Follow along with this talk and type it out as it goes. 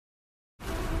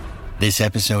This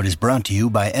episode is brought to you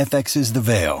by FX's The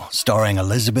Veil, starring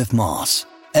Elizabeth Moss.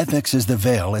 FX's The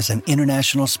Veil is an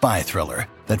international spy thriller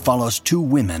that follows two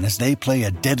women as they play a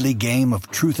deadly game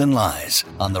of truth and lies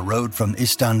on the road from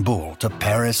Istanbul to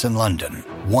Paris and London.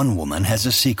 One woman has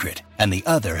a secret, and the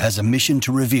other has a mission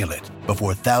to reveal it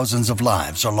before thousands of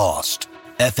lives are lost.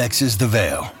 FX's The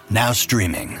Veil, now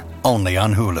streaming, only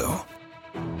on Hulu.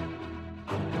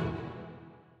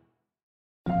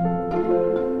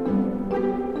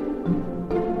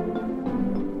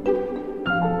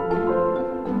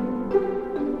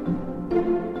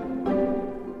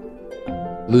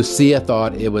 Lucia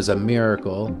thought it was a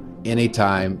miracle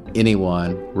anytime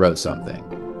anyone wrote something.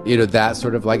 That's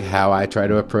sort of like how I try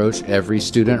to approach every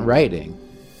student writing.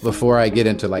 Before I get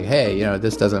into like, hey,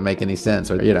 this doesn't make any sense,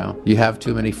 or, you have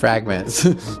too many fragments.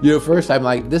 First I'm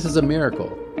like, this is a miracle.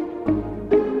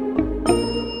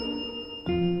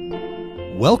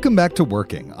 Welcome back to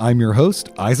Working. I'm your host,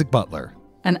 Isaac Butler.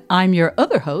 And I'm your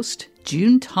other host,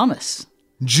 June Thomas.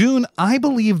 June, I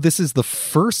believe this is the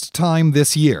first time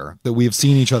this year that we have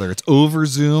seen each other. It's over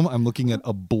Zoom. I'm looking at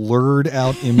a blurred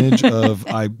out image of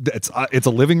it's a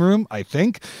living room, I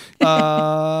think.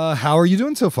 How are you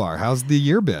doing so far? How's the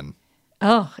year been?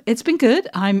 Oh, it's been good.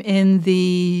 I'm in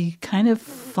the kind of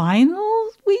final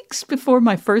weeks before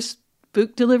my first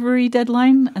book delivery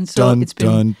deadline, and so it's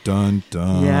been dun.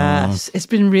 Yes, it's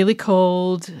been really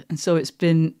cold, and so it's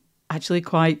been actually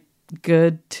quite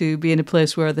good to be in a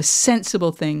place where the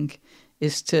sensible thing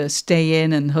is to stay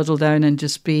in and huddle down and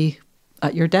just be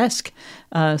at your desk.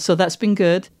 So that's been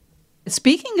good.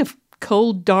 Speaking of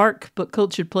cold, dark, but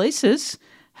cultured places,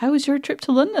 how was your trip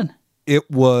to London?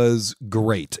 It was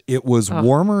great. It was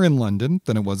warmer in London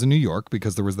than it was in New York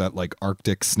because there was that like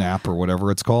Arctic snap or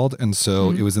whatever it's called. And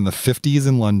so it was in the 50s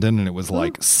in London and it was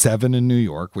like 7 in New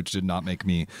York, which did not make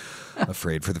me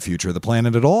afraid for the future of the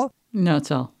planet at all. Not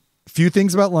at all. Few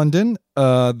things about London.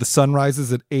 The sun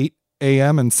rises at 8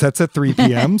 a.m. and sets at 3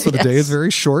 p.m. So the day is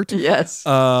very short. Yes.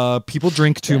 People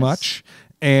drink too much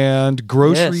and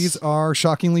groceries are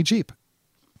shockingly cheap.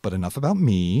 But enough about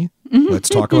me. Let's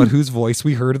talk about whose voice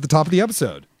we heard at the top of the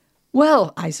episode.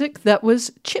 Well, Isaac, that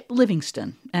was Chip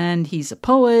Livingston. And he's a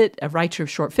poet, a writer of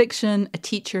short fiction, a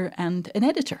teacher, and an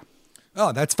editor.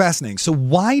 Oh, that's fascinating. So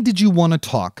why did you want to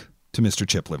talk to Mr.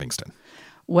 Chip Livingston?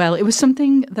 Well, it was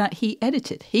something that he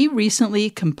edited. He recently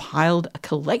compiled a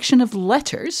collection of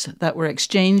letters that were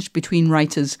exchanged between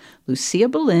writers Lucia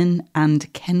Boleyn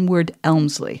and Kenward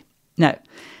Elmsley. Now, I'm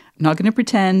not going to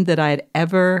pretend that I had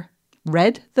ever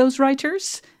read those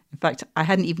writers. In fact, I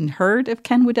hadn't even heard of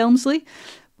Kenward Elmsley.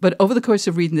 But over the course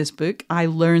of reading this book, I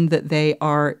learned that they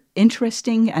are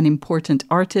interesting and important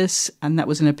artists. And that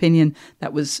was an opinion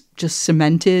that was just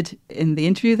cemented in the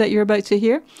interview that you're about to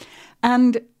hear.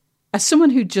 And as someone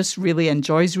who just really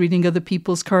enjoys reading other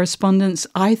people's correspondence,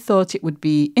 I thought it would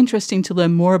be interesting to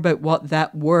learn more about what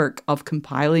that work of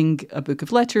compiling a book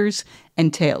of letters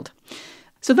entailed.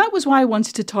 So that was why I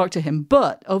wanted to talk to him.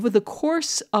 But over the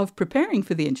course of preparing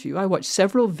for the interview, I watched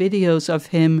several videos of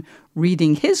him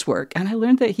reading his work, and I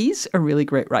learned that he's a really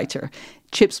great writer.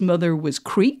 Chip's mother was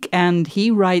Creek, and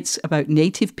he writes about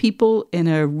native people in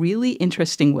a really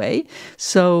interesting way.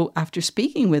 So after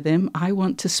speaking with him, I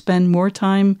want to spend more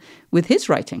time with his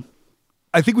writing.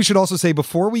 I think we should also say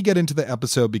before we get into the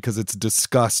episode, because it's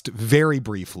discussed very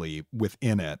briefly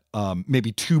within it,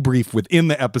 maybe too brief within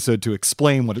the episode to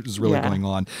explain what is really going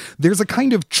on. There's a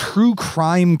kind of true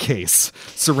crime case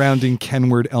surrounding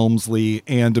Kenward Elmsley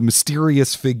and a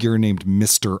mysterious figure named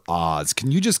Mr. Oz.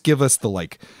 Can you just give us the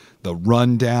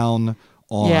rundown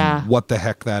on what the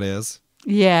heck that is?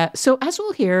 Yeah, so as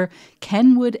we'll hear,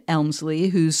 Kenward Elmsley,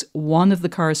 who's one of the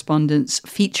correspondents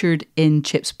featured in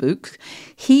Chip's book,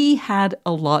 he had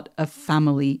a lot of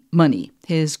family money.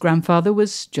 His grandfather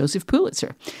was Joseph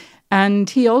Pulitzer,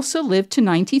 and he also lived to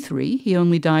 93. He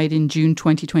only died in June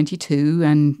 2022,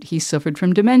 and he suffered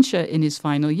from dementia in his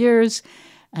final years.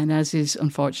 And as is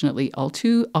unfortunately all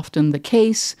too often the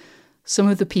case, some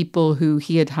of the people who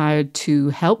he had hired to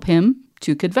help him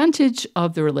took advantage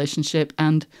of the relationship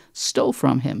and stole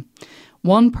from him.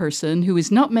 One person who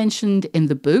is not mentioned in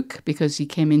the book because he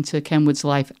came into Kenward's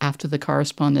life after the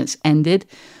correspondence ended,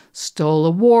 stole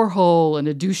a Warhol and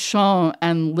a Duchamp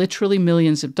and literally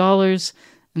millions of dollars.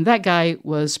 And that guy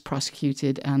was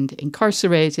prosecuted and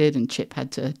incarcerated, and Chip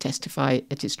had to testify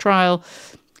at his trial.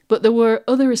 But there were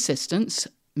other assistants,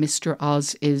 Mr.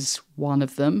 Oz is one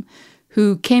of them,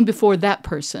 who came before that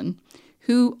person,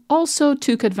 who also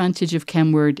took advantage of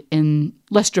Kenward in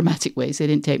less dramatic ways. They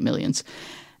didn't take millions.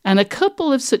 And a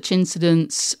couple of such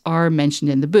incidents are mentioned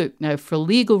in the book. Now, for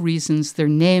legal reasons, their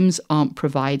names aren't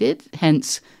provided,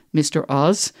 hence Mr.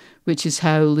 Oz, which is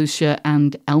how Lucia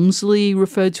and Elmsley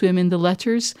referred to him in the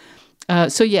letters.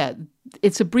 So yeah,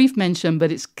 it's a brief mention,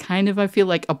 but it's kind of, I feel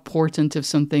like, a portent of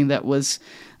something that was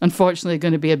unfortunately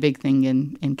going to be a big thing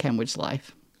in Kenwood's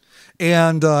life.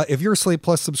 And if you're a Slate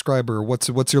Plus subscriber, what's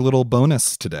your little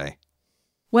bonus today?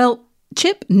 Well,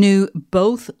 Chip knew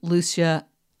both Lucia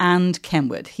and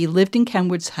Kenwood. He lived in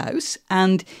Kenwood's house,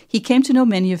 and he came to know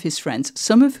many of his friends,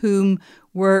 some of whom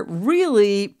were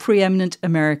really preeminent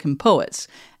American poets.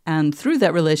 And through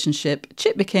that relationship,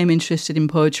 Chip became interested in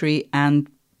poetry and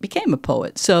became a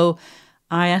poet. So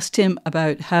I asked him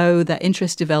about how that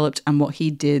interest developed and what he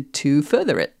did to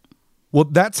further it. Well,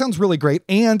 that sounds really great.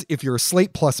 And if you're a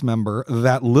Slate Plus member,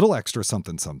 that little extra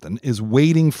something is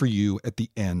waiting for you at the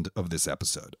end of this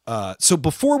episode. So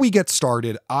before we get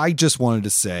started, I just wanted to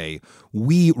say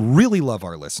we really love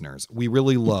our listeners. We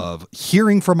really love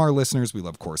hearing from our listeners. We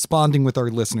love corresponding with our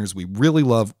listeners. We really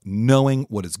love knowing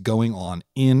what is going on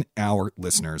in our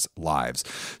listeners' lives.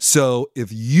 So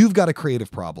if you've got a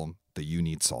creative problem that you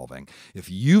need solving, if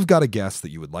you've got a guest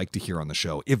that you would like to hear on the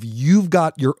show, if you've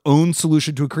got your own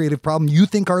solution to a creative problem you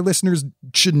think our listeners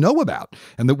should know about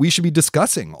and that we should be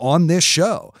discussing on this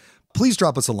show, please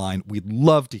drop us a line. We'd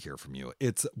love to hear from you.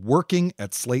 It's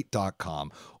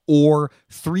working@slate.com or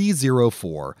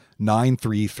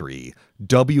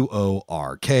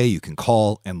 304-933-WORK. You can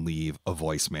call and leave a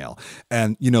voicemail.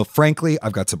 And, frankly,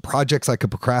 I've got some projects I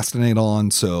could procrastinate on.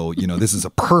 So, this is a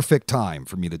perfect time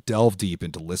for me to delve deep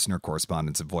into listener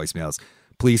correspondence and voicemails.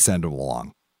 Please send them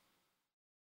along.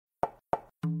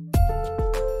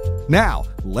 Now,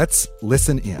 let's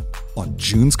listen in on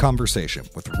June's conversation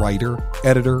with writer,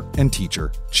 editor, and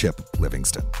teacher Chip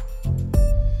Livingston.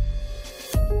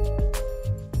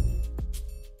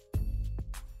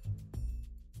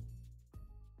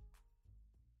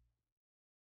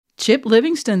 Chip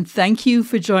Livingston, thank you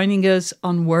for joining us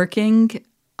on Working.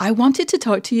 I wanted to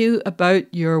talk to you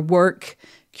about your work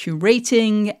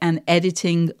curating and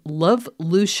editing Love,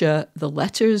 Lucia, The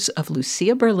Letters of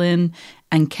Lucia Berlin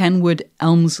and Kenwood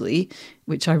Elmsley,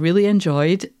 which I really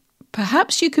enjoyed.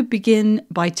 Perhaps you could begin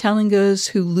by telling us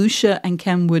who Lucia and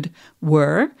Kenwood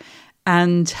were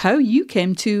and how you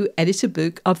came to edit a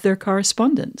book of their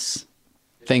correspondence.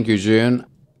 Thank you, June.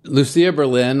 Lucia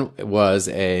Berlin was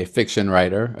a fiction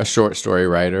writer, a short story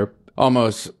writer,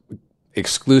 almost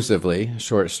exclusively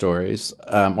short stories,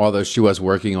 although she was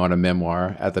working on a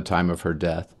memoir at the time of her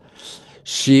death.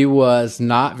 She was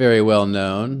not very well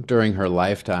known during her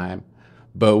lifetime,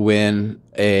 but when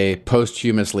a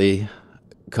posthumously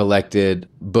collected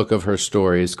book of her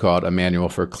stories called A Manual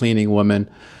for Cleaning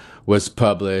Women was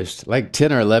published like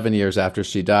 10 or 11 years after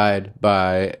she died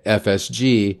by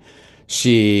FSG,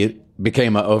 she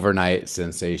became an overnight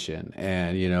sensation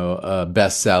and, a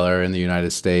bestseller in the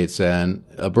United States and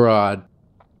abroad.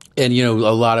 And, a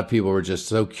lot of people were just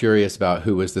so curious about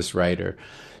who was this writer.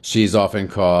 She's often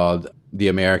called the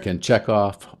American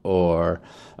Chekhov, or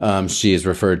she is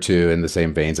referred to in the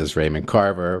same veins as Raymond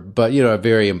Carver. But, a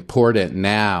very important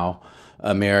now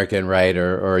American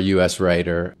writer or U.S.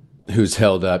 writer who's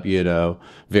held up,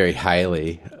 very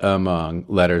highly among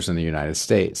letters in the United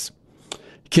States.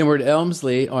 Kenwood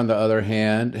Elmsley, on the other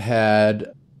hand,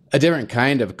 had a different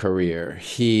kind of career.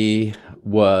 He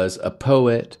was a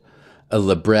poet, a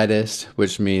librettist,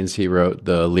 which means he wrote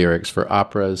the lyrics for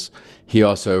operas. He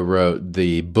also wrote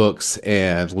the books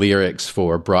and lyrics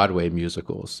for Broadway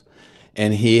musicals.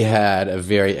 And he had a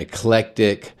very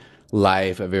eclectic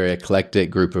life, a very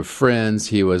eclectic group of friends.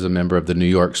 He was a member of the New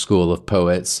York School of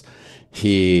Poets.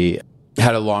 He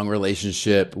had a long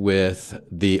relationship with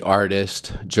the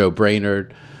artist Joe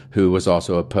Brainerd, who was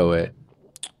also a poet.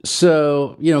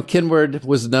 So, Kenwood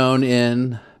was known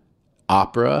in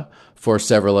opera for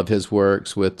several of his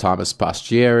works with Thomas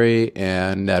Pastieri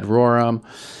and Ned Rorem.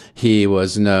 He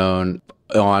was known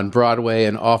on Broadway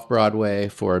and off-Broadway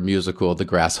for a musical, The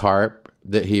Grass Harp,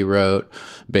 that he wrote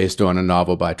based on a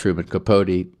novel by Truman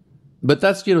Capote. But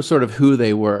that's, sort of who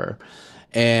they were.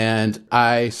 And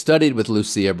I studied with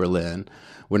Lucia Berlin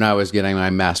when I was getting my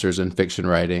master's in fiction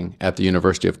writing at the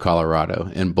University of Colorado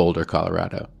in Boulder,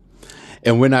 Colorado.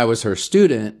 And when I was her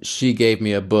student, she gave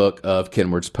me a book of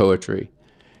Kenwood's poetry.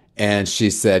 And she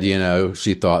said,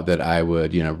 she thought that I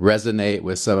would, resonate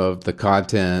with some of the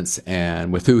contents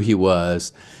and with who he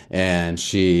was. And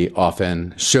she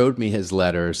often showed me his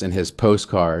letters and his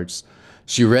postcards.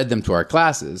 She read them to our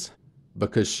classes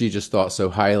because she just thought so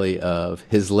highly of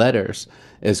his letters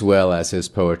as well as his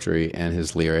poetry and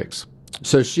his lyrics.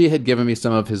 So she had given me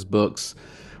some of his books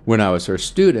when I was her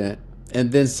student.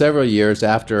 And then several years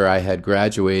after I had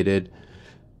graduated,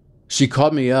 she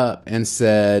called me up and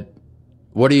said,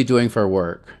 what are you doing for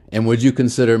work? And would you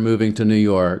consider moving to New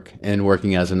York and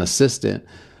working as an assistant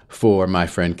for my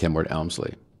friend Kenward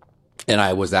Elmsley? And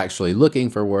I was actually looking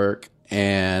for work,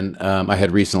 and I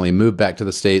had recently moved back to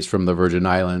the States from the Virgin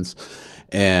Islands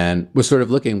and was sort of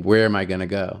looking, where am I going to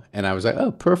go? And I was like,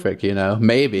 oh, perfect,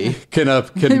 maybe can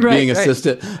being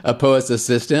a poet's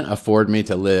assistant afford me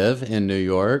to live in New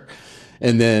York?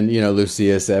 And then,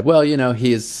 Lucia said, well,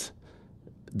 he's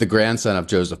the grandson of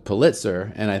Joseph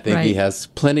Pulitzer, and I think he has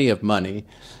plenty of money.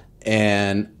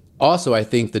 And also, I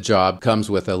think the job comes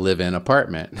with a live-in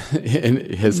apartment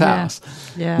in his house,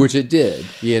 which it did,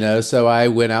 So I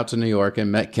went out to New York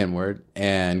and met Kenward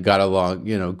and got along,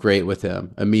 great with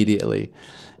him immediately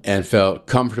and felt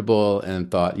comfortable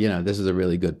and thought, this is a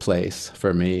really good place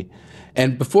for me.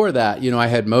 And before that, I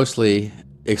had mostly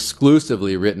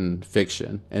exclusively written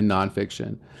fiction and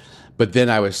nonfiction. But then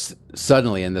I was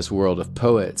suddenly in this world of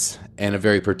poets, and a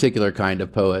very particular kind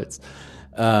of poets.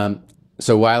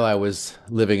 So while I was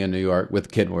living in New York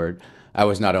with Kenward, I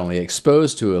was not only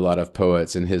exposed to a lot of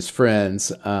poets and his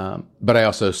friends, but I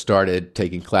also started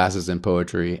taking classes in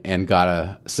poetry and got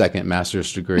a second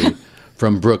master's degree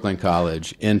from Brooklyn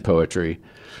College in poetry.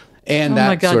 And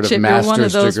sort of Chip, master's you're one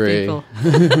of those degree. People.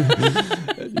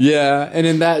 Yeah, and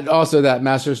in that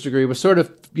master's degree was sort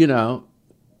of,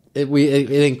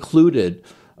 it included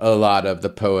a lot of the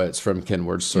poets from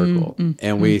Kenward's circle,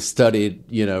 and we studied,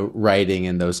 writing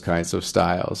in those kinds of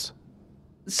styles.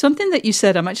 Something that you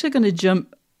said, I'm actually going to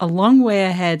jump a long way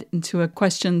ahead into a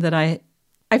question that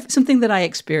something that I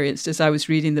experienced as I was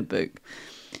reading the book.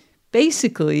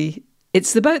 Basically,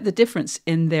 it's about the difference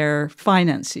in their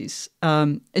finances.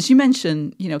 As you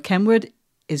mentioned, Kenward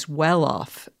is well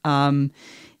off.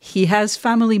 He has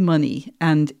family money,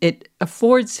 and it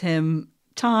affords him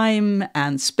time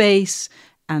and space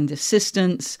and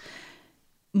assistance.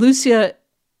 Lucia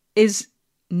is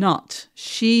not.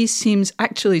 She seems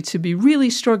actually to be really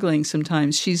struggling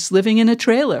sometimes. She's living in a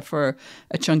trailer for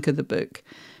a chunk of the book.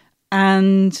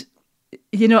 And,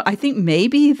 I think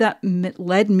maybe that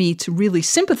led me to really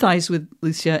sympathize with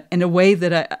Lucia in a way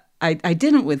that I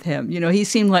didn't with him. He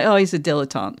seemed like, oh, he's a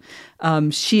dilettante.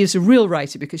 She is a real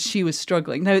writer because she was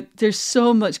struggling. Now, there's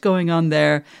so much going on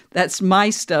there. That's my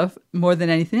stuff more than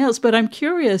anything else. But I'm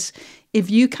curious if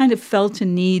you kind of felt a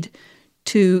need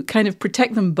to kind of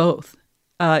protect them both,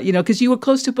 because you were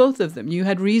close to both of them. You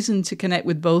had reason to connect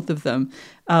with both of them,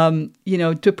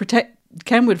 to protect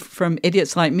Kenward from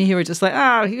idiots like me who are just like,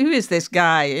 who is this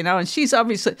guy? And she's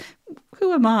obviously...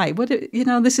 Who am I?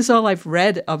 This is all I've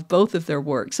read of both of their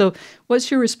work. So what's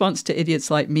your response to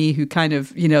idiots like me who kind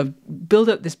of, build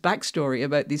up this backstory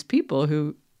about these people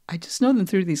who I just know them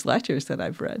through these letters that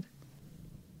I've read?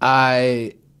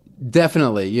 I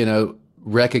definitely,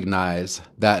 recognize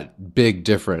that big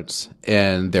difference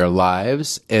in their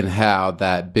lives and how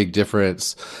that big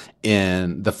difference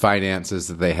in the finances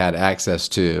that they had access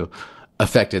to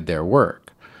affected their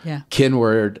work. Yeah.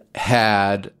 Kenward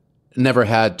never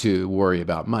had to worry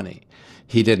about money.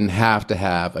 He didn't have to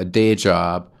have a day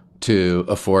job to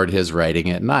afford his writing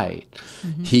at night.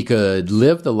 Mm-hmm. He could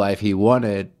live the life he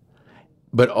wanted,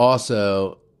 but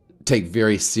also take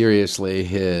very seriously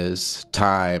his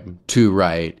time to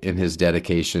write and his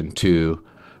dedication to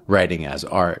writing as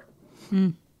art.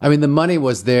 Mm. I mean, the money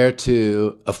was there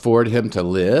to afford him to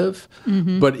live,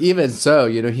 but even so,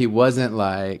 he wasn't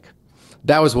like...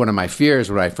 That was one of my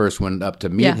fears when I first went up to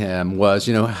meet him was,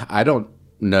 I don't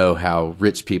know how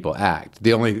rich people act.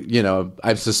 The only,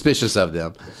 I'm suspicious of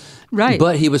them. Right.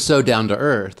 But he was so down to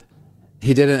earth.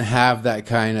 He didn't have that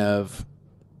kind of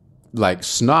like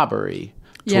snobbery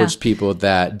towards people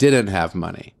that didn't have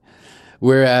money.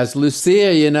 Whereas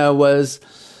Lucia,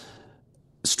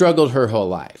 struggled her whole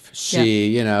life.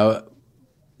 She,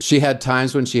 she had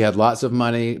times when she had lots of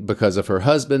money because of her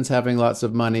husband's having lots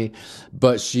of money,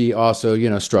 but she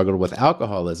also, struggled with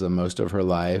alcoholism most of her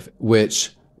life,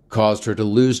 which caused her to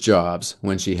lose jobs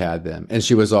when she had them. And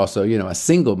she was also, a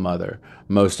single mother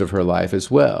most of her life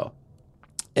as well.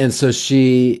 And so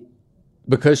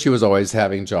because she was always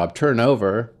having job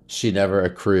turnover, she never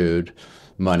accrued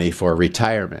money for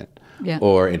retirement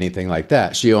or anything like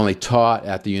that. She only taught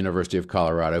at the University of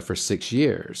Colorado for 6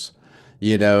 years.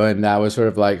 And that was sort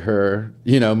of like her,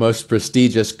 most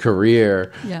prestigious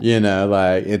career,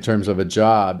 like in terms of a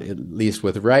job, at least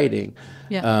with writing,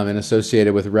 and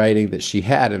associated with writing that she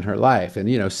had in her life.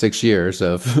 And, 6 years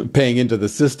of paying into the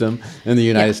system in the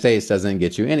United States doesn't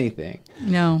get you anything.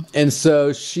 No. And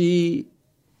so she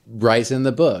writes in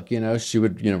the book, she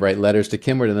would, write letters to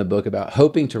Kenward in the book about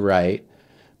hoping to write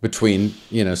between,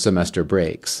 semester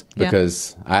breaks,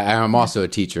 because I am also a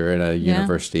teacher in a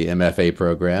university MFA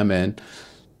program. And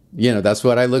that's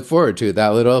what I look forward to. That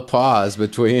little pause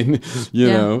between,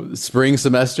 spring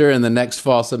semester and the next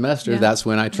fall semester. Yeah. That's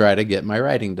when I try to get my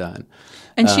writing done.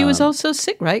 And she was also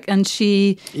sick, right? And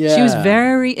she was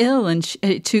very ill, and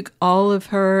it took all of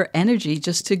her energy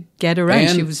just to get around.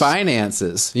 And she was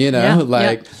finances,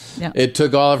 it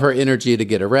took all of her energy to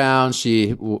get around.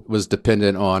 She was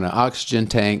dependent on an oxygen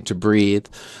tank to breathe.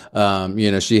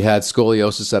 She had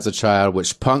scoliosis as a child,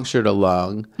 which punctured a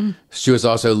lung. She was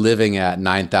also living at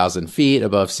 9,000 feet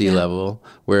above sea level,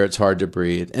 where it's hard to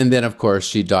breathe. And then, of course,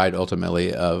 she died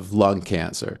ultimately of lung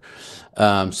cancer.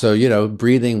 So,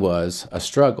 breathing was a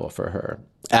struggle for her,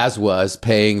 as was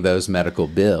paying those medical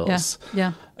bills.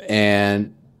 Yeah.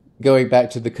 And going back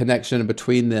to the connection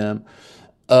between them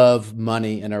of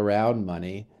money and around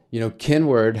money,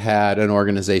 Kenward had an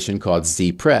organization called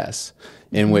Z Press,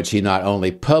 in which he not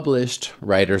only published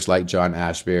writers like John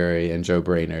Ashbery and Joe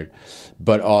Brainerd,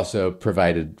 but also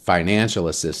provided financial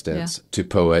assistance to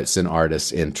poets and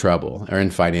artists in trouble or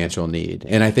in financial need.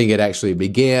 And I think it actually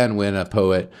began when a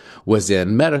poet was had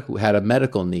a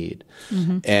medical need.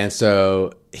 And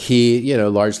so he,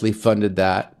 largely funded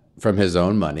that from his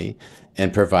own money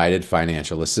and provided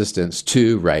financial assistance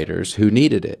to writers who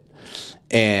needed it.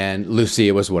 And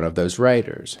Lucia was one of those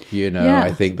writers.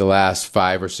 I think the last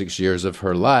 5 or 6 years of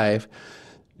her life,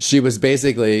 she was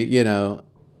basically,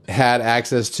 had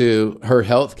access to her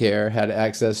health care, had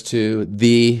access to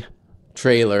the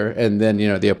trailer, and then,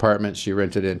 the apartment she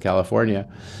rented in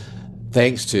California,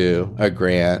 thanks to a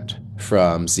grant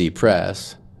from Z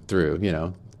Press through,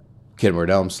 Kenward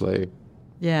Elmsley.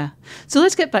 Yeah. So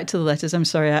let's get back to the letters. I'm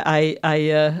sorry,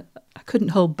 I couldn't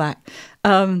hold back.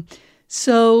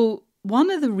 So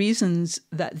one of the reasons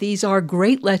that these are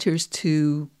great letters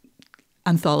to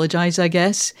anthologize, I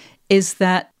guess, is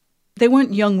that they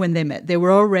weren't young when they met. They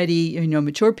were already,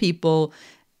 mature people.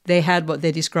 They had what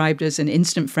they described as an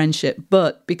instant friendship.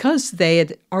 But because they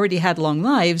had already had long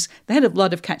lives, they had a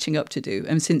lot of catching up to do.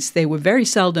 And since they were very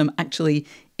seldom actually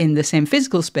in the same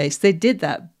physical space, they did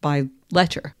that by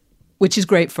letter, which is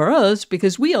great for us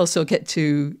because we also get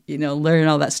to, learn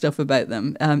all that stuff about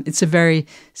them. It's a very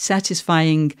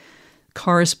satisfying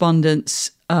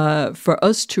correspondence for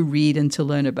us to read and to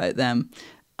learn about them.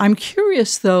 I'm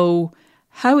curious, though,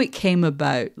 how it came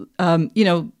about.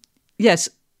 Yes,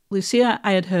 Lucia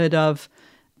I had heard of,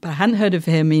 but I hadn't heard of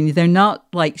him. I mean, they're not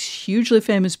like hugely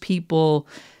famous people.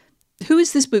 Who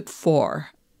is this book for?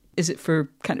 Is it for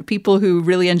kind of people who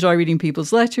really enjoy reading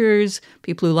people's letters,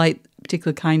 people who like a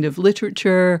particular kind of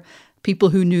literature, people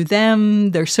who knew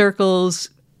them, their circles?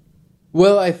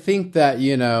 Well, I think that,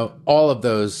 all of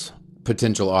those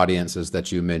potential audiences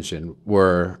that you mentioned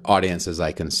were audiences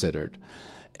I considered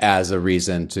as a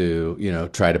reason to,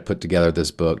 try to put together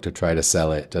this book, to try to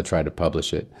sell it, to try to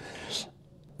publish it.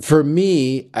 For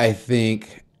me, I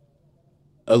think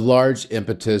a large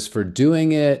impetus for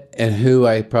doing it and who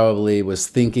I probably was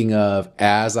thinking of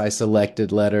as I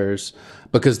selected letters,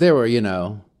 because there were,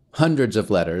 hundreds of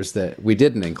letters that we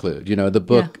didn't include. The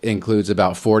book includes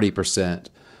about 40%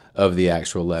 of the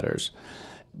actual letters.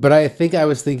 But I think I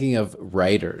was thinking of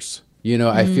writers.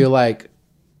 I feel like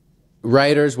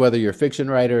writers, whether you're fiction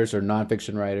writers or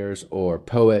nonfiction writers or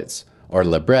poets or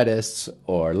librettists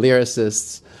or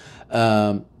lyricists,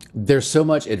 there's so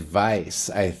much advice,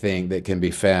 I think, that can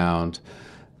be found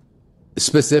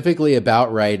specifically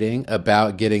about writing,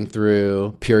 about getting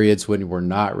through periods when we're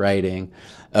not writing,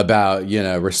 about,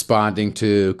 responding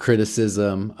to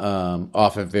criticism,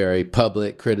 often very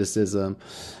public criticism,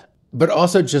 but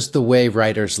also just the way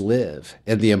writers live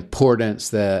and the importance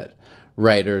that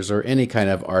writers or any kind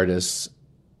of artists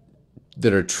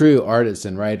that are true artists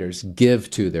and writers give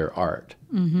to their art.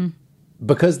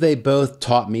 Because they both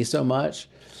taught me so much,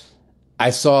 I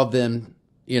saw them,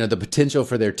 the potential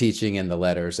for their teaching in the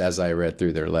letters as I read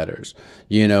through their letters.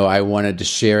 I wanted to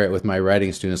share it with my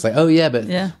writing students. Like,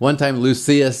 one time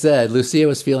Lucia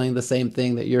was feeling the same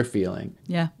thing that you're feeling.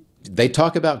 Yeah. They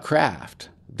talk about craft.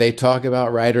 They talk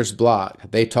about writer's block.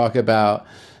 They talk about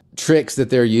tricks that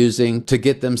they're using to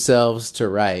get themselves to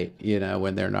write,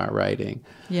 when they're not writing.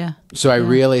 Yeah. So I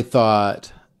really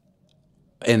thought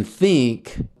and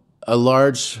think a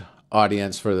large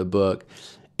audience for the book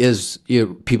is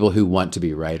people who want to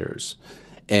be writers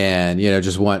and,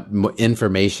 just want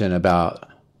information about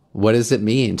what does it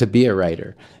mean to be a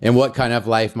writer and what kind of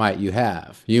life might you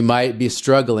have. You might be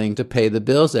struggling to pay the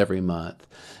bills every month.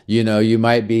 You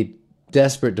might be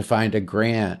desperate to find a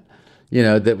grant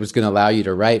that was going to allow you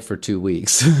to write for 2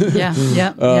 weeks.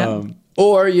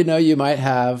 Or, you might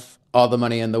have all the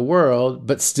money in the world,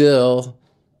 but still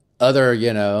other,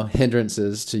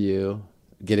 hindrances to you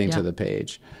getting to the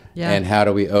page. Yeah. And how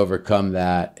do we overcome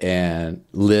that and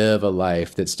live a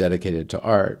life that's dedicated to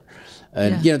art?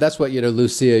 And, that's what,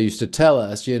 Lucia used to tell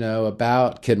us,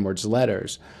 about Kenward's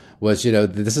letters was,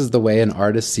 this is the way an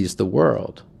artist sees the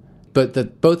world.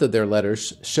 But both of their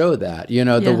letters show that,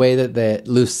 the way that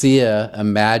Lucia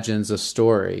imagines a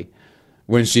story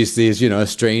when she sees, a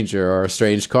stranger or a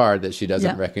strange card that she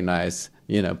doesn't recognize,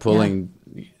 pulling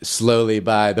slowly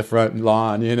by the front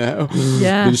lawn,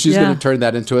 and she's going to turn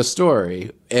that into a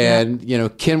story. And,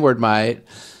 Kenward might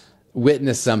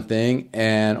witness something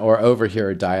or overhear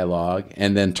a dialogue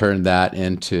and then turn that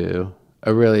into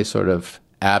a really sort of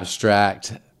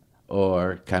abstract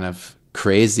or kind of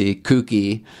crazy,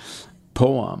 kooky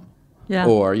poem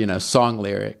or, song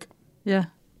lyric. Yeah.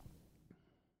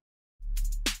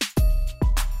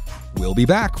 We'll be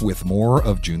back with more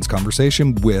of June's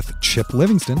conversation with Chip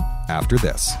Livingston after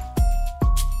this.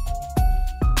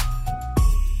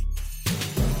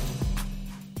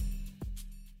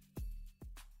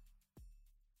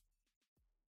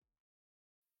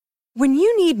 When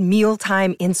you need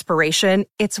mealtime inspiration,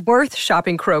 it's worth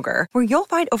shopping Kroger, where you'll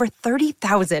find over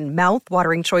 30,000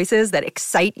 mouth-watering choices that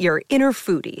excite your inner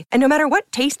foodie. And no matter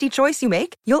what tasty choice you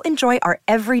make, you'll enjoy our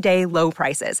everyday low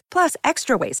prices, plus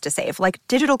extra ways to save, like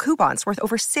digital coupons worth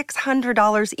over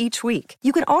 $600 each week.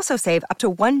 You can also save up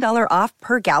to $1 off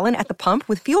per gallon at the pump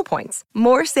with fuel points.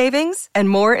 More savings and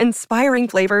more inspiring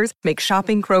flavors make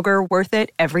shopping Kroger worth it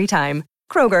every time.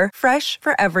 Kroger, fresh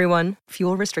for everyone.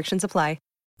 Fuel restrictions apply.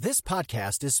 This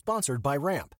podcast is sponsored by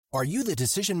Ramp. Are you the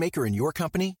decision maker in your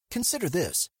company? Consider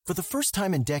this. For the first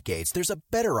time in decades, there's a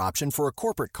better option for a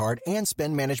corporate card and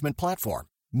spend management platform.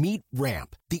 Meet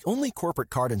Ramp, the only corporate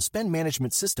card and spend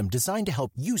management system designed to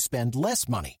help you spend less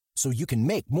money so you can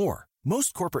make more.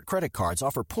 Most corporate credit cards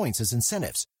offer points as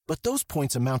incentives, but those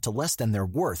points amount to less than their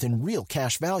worth in real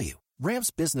cash value.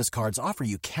 Ramp's business cards offer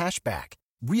you cash back,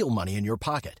 real money in your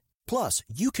pocket. Plus,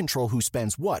 you control who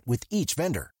spends what with each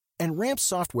vendor. And Ramp's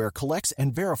software collects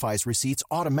and verifies receipts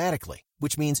automatically,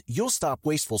 which means you'll stop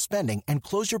wasteful spending and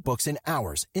close your books in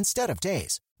hours instead of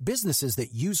days. Businesses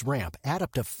that use Ramp add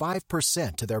up to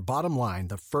 5% to their bottom line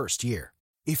the first year.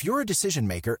 If you're a decision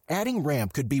maker, adding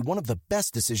Ramp could be one of the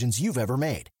best decisions you've ever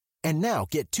made. And now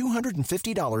get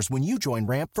 $250 when you join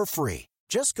Ramp for free.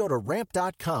 Just go to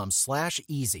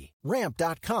ramp.com/easy.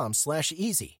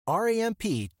 Ramp.com/easy.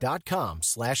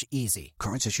 RAMP.com/easy.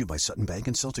 Cards issued by Sutton Bank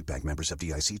and Celtic Bank, members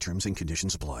FDIC. Terms and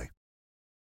conditions apply.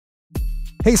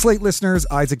 Hey, Slate listeners,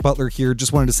 Isaac Butler here.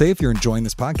 Just wanted to say, if you're enjoying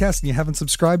this podcast and you haven't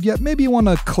subscribed yet, maybe you want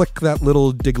to click that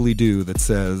little diggly-doo that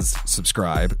says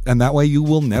subscribe, and that way you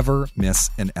will never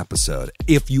miss an episode.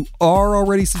 If you are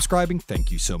already subscribing, thank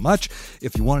you so much.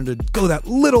 If you wanted to go that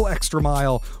little extra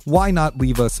mile, why not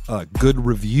leave us a good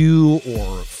review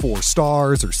or 4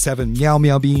 stars or 7 meow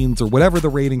meow beans or whatever the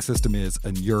rating system is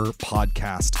in your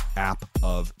podcast app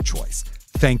of choice.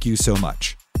 Thank you so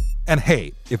much. And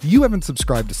hey, if you haven't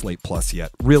subscribed to Slate Plus yet,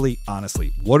 really,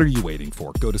 honestly, what are you waiting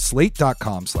for? Go to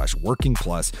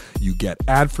slate.com/workingplus. You get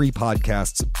ad-free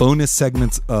podcasts, bonus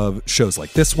segments of shows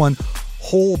like this one,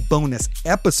 whole bonus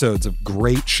episodes of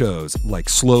great shows like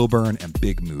Slow Burn and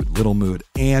Big Mood, Little Mood,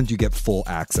 and you get full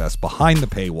access behind the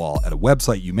paywall at a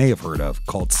website you may have heard of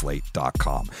called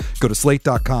slate.com. Go to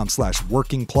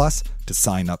slate.com/workingplus to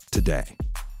sign up today.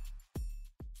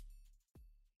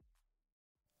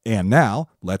 And now,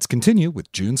 let's continue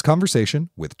with June's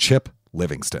conversation with Chip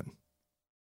Livingston.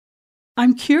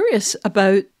 I'm curious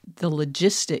about the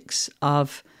logistics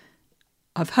of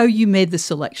how you made the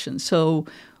selection. So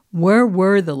where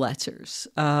were the letters?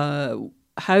 How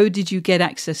did you get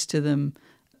access to them?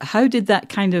 How did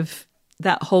that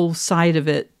whole side of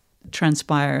it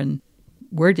transpire, and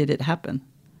where did it happen?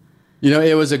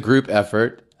 It was a group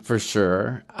effort for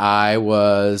sure. I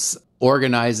was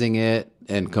organizing it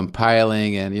and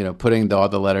compiling and, putting all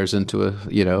the letters into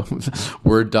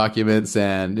Word documents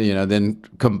and, then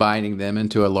combining them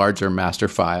into a larger master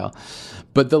file.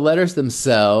 But the letters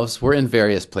themselves were in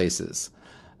various places.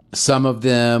 Some of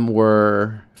them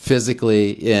were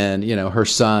physically in, her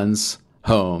son's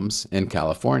homes in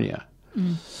California.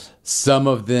 Mm. Some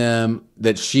of them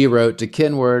that she wrote to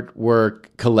Kenward were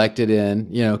collected in,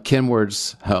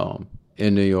 Kenward's home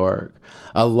in New York.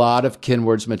 A lot of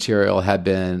Kenward's material had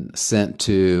been sent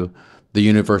to the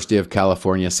University of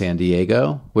California, San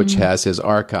Diego, which has his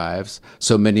archives.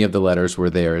 So many of the letters were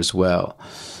there as well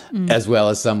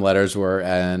as some letters were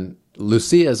in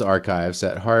Lucia's archives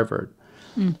at Harvard.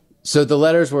 Mm. So the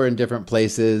letters were in different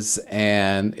places,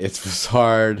 and it was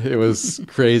hard. It was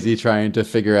crazy trying to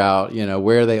figure out,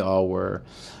 where they all were.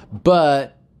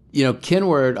 But,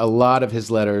 Kenward, a lot of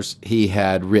his letters he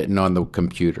had written on the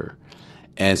computer.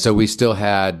 And so we still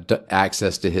had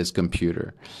access to his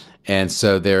computer. And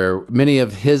so many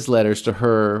of his letters to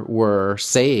her were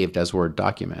saved as Word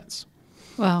documents.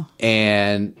 Wow.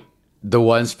 And the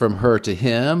ones from her to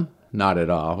him, not at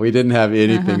all. We didn't have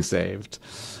anything saved.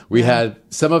 We had,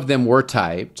 some of them were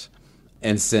typed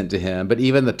and sent to him, but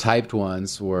even the typed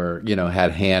ones were,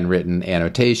 had handwritten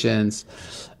annotations.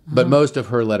 But most of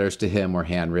her letters to him were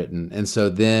handwritten. And so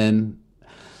then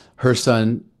her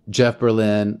son, Jeff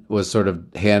Berlin, was sort of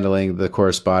handling the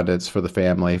correspondence for the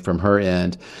family from her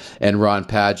end. And Ron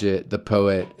Padgett, the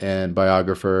poet and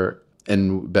biographer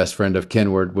and best friend of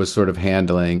Kenward, was sort of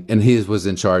handling, and he was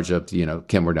in charge of,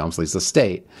 Kenward Elmsley's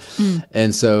estate.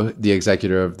 And so the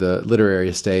executor of the literary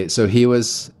estate. So he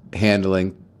was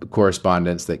handling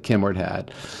correspondence that Kenward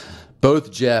had.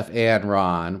 Both Jeff and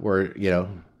Ron were,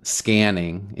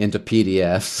 scanning into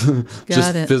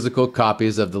PDFs, physical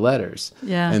copies of the letters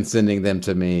and sending them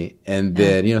to me. And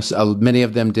then, so many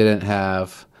of them didn't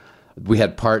have, we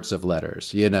had parts of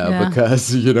letters,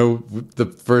 because,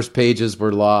 the first pages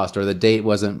were lost or the date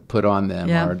wasn't put on them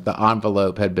or the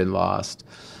envelope had been lost.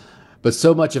 But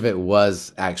so much of it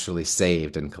was actually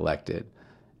saved and collected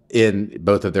in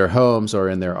both of their homes or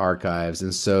in their archives.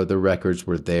 And so the records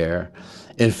were there.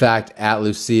 In fact, at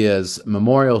Lucia's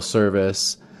memorial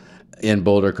service in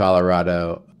Boulder,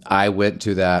 Colorado, I went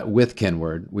to that with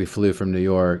Kenward. We flew from New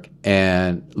York,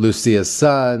 and Lucia's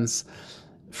sons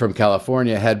from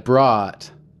California had brought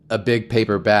a big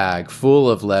paper bag full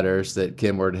of letters that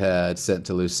Kenward had sent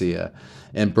to Lucia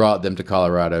and brought them to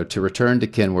Colorado to return to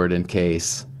Kenward in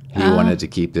case he wanted to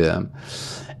keep them.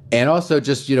 And also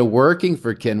just, working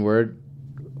for Kenward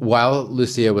while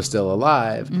Lucia was still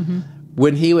alive,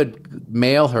 when he would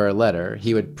mail her a letter,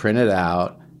 he would print it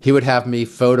out. He would have me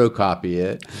photocopy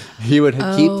it. He would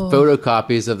keep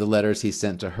photocopies of the letters he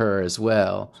sent to her as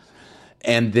well.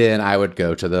 And then I would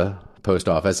go to the post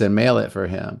office and mail it for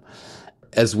him.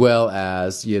 As well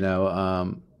as, he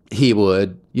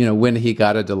would, when he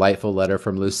got a delightful letter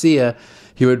from Lucia,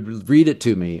 he would read it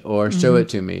to me or show it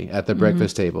to me at the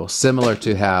breakfast table, similar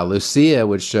to how Lucia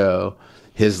would show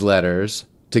his letters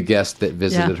to guests that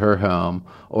visited her home,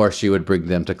 or she would bring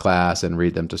them to class and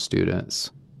read them to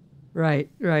students. Right.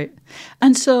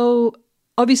 And so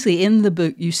obviously in the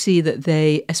book, you see that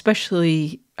they,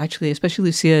 especially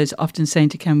Lucia is often saying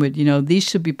to Kenward, these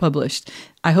should be published.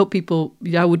 I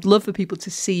would love for people to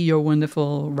see your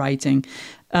wonderful writing.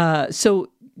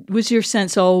 So was your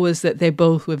sense always that they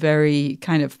both were very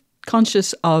kind of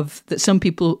conscious of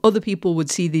that other people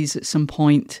would see these at some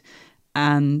point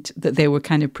and that they were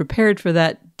kind of prepared for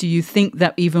that? Do you think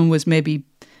that even was maybe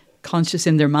conscious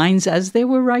in their minds as they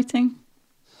were writing?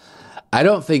 I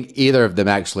don't think either of them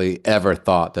actually ever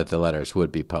thought that the letters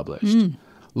would be published.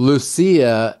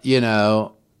 Lucia,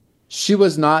 she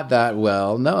was not that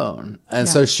well known. And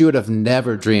so she would have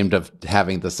never dreamed of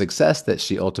having the success that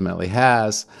she ultimately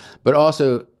has, but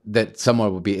also that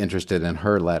someone would be interested in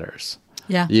her letters.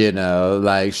 Yeah.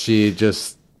 She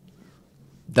just,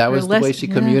 that was the way she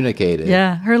communicated.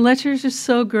 Yeah. Her letters are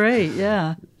so great.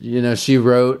 Yeah. She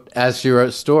wrote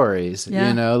stories,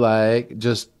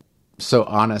 just so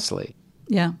honestly.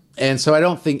 Yeah. And so I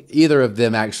don't think either of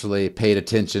them actually paid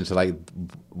attention to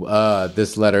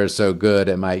this letter is so good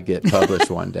it might get published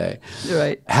one day.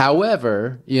 Right.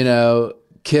 However,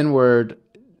 Kenward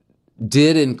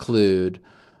did include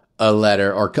a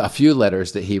letter or a few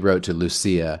letters that he wrote to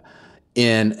Lucia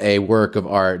in a work of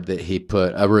art that he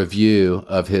put, a review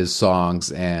of his songs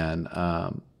and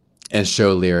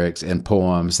show lyrics and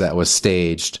poems that was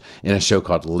staged in a show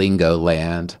called Lingo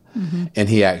Land. And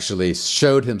he actually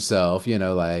showed himself,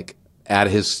 at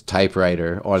his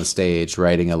typewriter on stage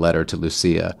writing a letter to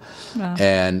Lucia. Wow.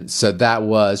 And so that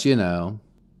was,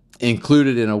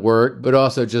 included in a work, but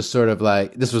also just sort of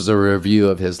this was a review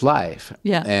of his life.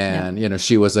 Yeah. And,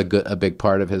 she was a big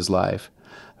part of his life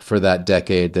for that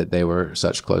decade that they were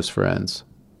such close friends.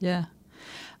 Yeah.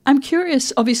 I'm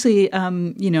curious, obviously,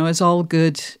 as all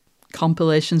good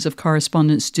compilations of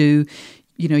correspondence do,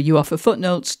 you offer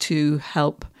footnotes to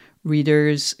help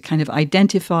readers kind of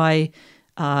identify,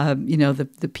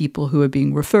 the people who are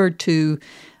being referred to.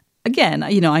 Again,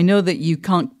 I know that you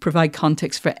can't provide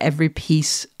context for every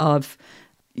piece of,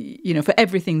 for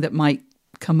everything that might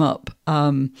come up.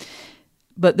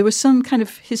 But there were some kind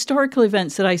of historical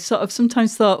events that I sort of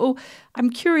sometimes thought, I'm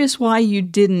curious why you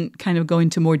didn't kind of go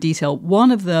into more detail.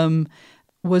 One of them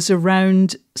was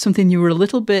around something you were a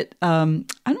little bit, I don't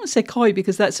want to say coy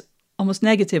because that's almost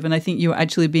negative, and I think you were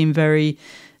actually being very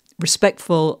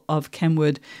respectful of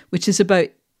Kenward, which is about,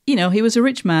 he was a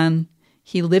rich man,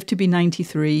 he lived to be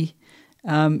 93,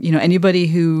 Anybody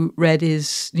who read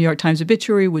his New York Times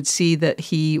obituary would see that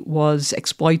he was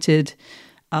exploited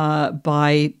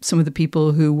by some of the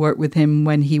people who worked with him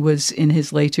when he was in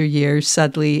his later years.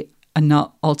 Sadly, a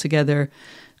not altogether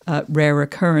rare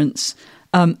occurrence.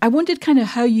 I wondered kind of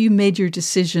how you made your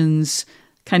decisions,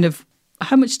 kind of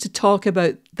how much to talk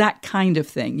about that kind of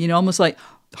thing, almost like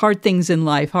hard things in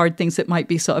life, hard things that might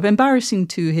be sort of embarrassing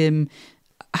to him.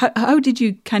 How did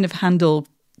you kind of handle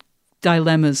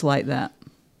dilemmas like that?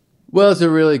 Well, it's a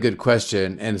really good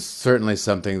question, and certainly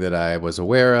something that I was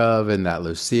aware of and that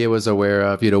Lucia was aware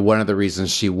of. One of the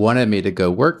reasons she wanted me to go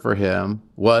work for him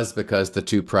was because the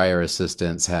two prior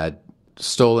assistants had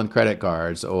stolen credit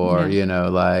cards or,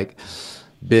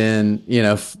 been,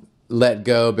 let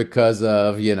go because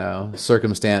of,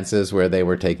 circumstances where they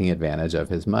were taking advantage of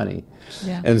his money.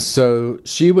 Yeah. And so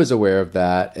she was aware of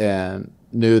that and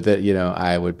knew that,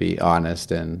 I would be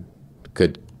honest and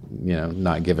could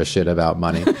not give a shit about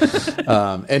money,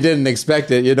 and didn't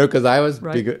expect it, because I was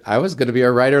going to be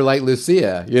a writer like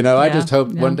Lucia. I just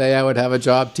hoped one day I would have a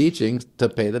job teaching to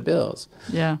pay the bills.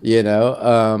 Yeah.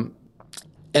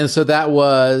 And so that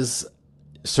was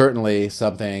certainly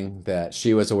something that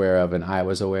she was aware of and I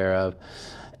was aware of.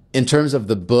 In terms of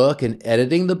the book and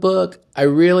editing the book, I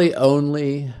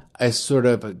sort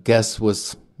of guess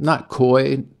was not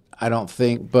coy, I don't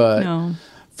think, but. No.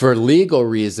 For legal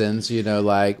reasons, we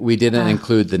didn't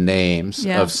include the names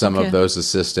of some of those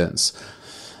assistants.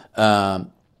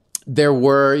 There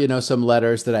were, some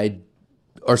letters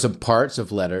or some parts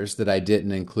of letters that I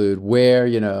didn't include where,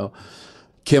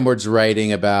 Kimward's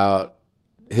writing about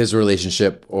his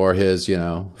relationship or his,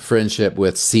 friendship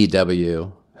with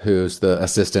CW, who's the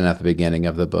assistant at the beginning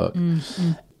of the book.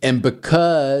 Mm-hmm. And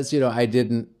because,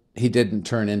 he didn't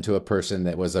turn into a person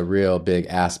that was a real big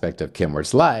aspect of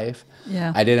Kimward's life.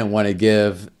 Yeah. I didn't want to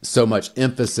give so much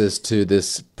emphasis to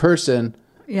this person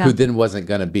who then wasn't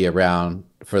going to be around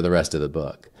for the rest of the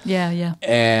book. Yeah, yeah.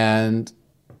 And,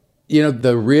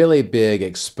 the really big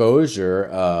exposure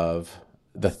of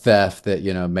the theft that,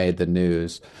 made the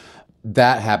news,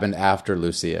 that happened after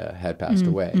Lucia had passed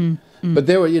away. But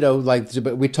there were,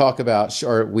 we talk about,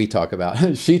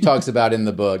 she talks about in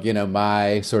the book,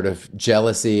 my sort of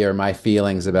jealousy or my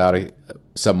feelings about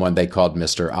someone they called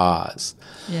Mr. Oz.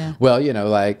 Yeah. Well,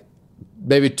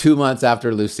 maybe 2 months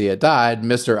after Lucia died,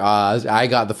 Mr. Oz, I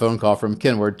got the phone call from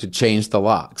Kinward to change the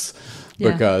locks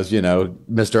because,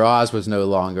 Mr. Oz was no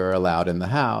longer allowed in the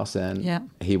house and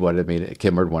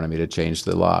Kinward wanted me to change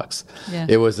the locks. Yeah.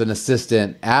 It was an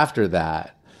assistant after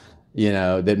that,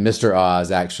 that Mr.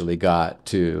 Oz actually got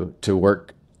to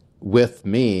work with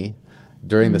me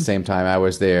during the same time I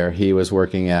was there. He was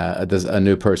working at a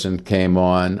new person came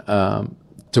on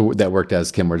that worked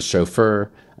as Kimward's chauffeur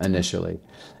initially,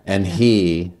 and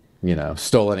he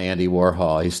stole an Andy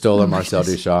Warhol. He stole a Marcel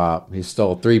Duchamp. He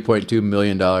stole $3.2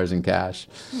 million in cash.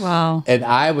 Wow! And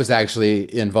I was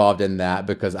actually involved in that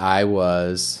because I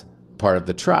was part of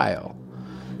the trial.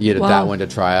 That went to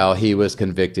trial. He was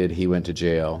convicted. He went to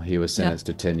jail. He was sentenced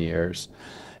to 10 years.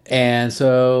 And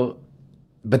so,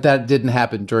 but that didn't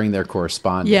happen during their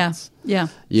correspondence. Yeah.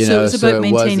 So it was about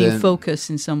maintaining focus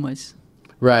in some ways.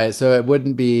 Right. So it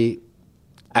wouldn't be,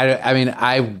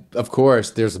 of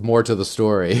course, there's more to the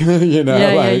story,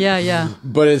 Yeah.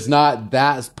 But it's not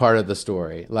that part of the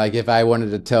story. Like if I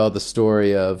wanted to tell the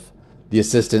story of the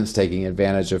assistants taking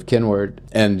advantage of Kinward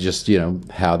and just,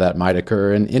 how that might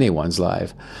occur in anyone's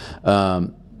life,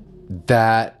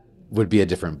 that would be a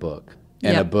different book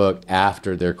and a book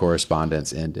after their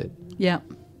correspondence ended. Yeah,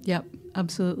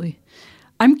 absolutely.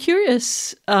 I'm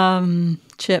curious,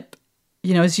 Chip,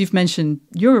 as you've mentioned,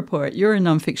 your report, you're a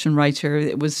nonfiction writer.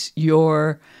 It was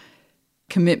your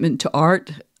commitment to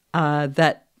art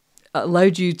that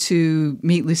allowed you to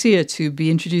meet Lucia, to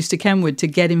be introduced to Kenwood, to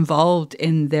get involved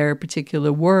in their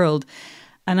particular world.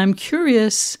 And I'm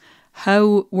curious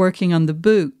how working on the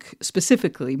book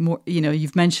specifically, more,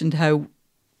 you've mentioned how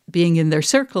being in their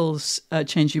circles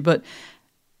changed you, but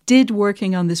did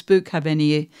working on this book have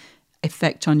any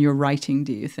effect on your writing,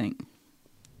 do you think?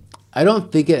 I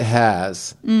don't think it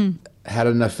has had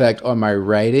an effect on my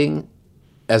writing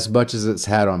as much as it's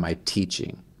had on my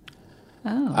teaching.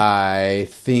 Oh. I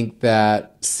think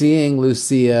that seeing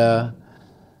Lucia,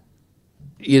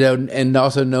 and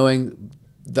also knowing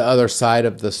the other side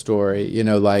of the story,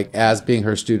 as being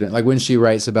her student, like when she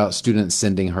writes about students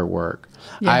sending her work.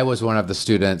 Yeah. I was one of the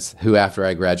students who, after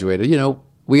I graduated,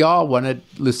 we all wanted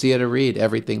Lucia to read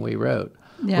everything we wrote.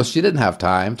 Yeah. Well, she didn't have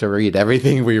time to read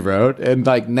everything we wrote. And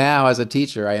now as a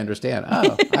teacher, I understand,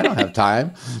 I don't have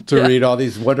time to read all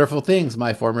these wonderful things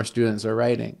my former students are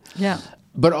writing. Yeah.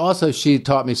 But also she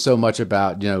taught me so much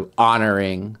about,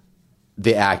 honoring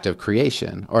the act of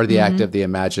creation or the act of the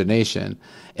imagination.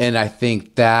 And I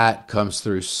think that comes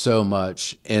through so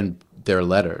much in their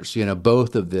letters. You know,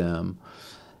 both of them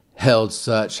held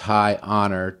such high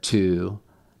honor to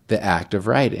the act of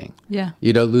writing. Yeah.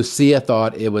 You know, Lucia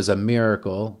thought it was a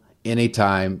miracle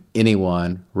anytime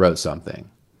anyone wrote something,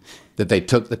 that they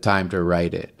took the time to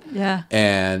write it. Yeah.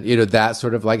 And, you know, that's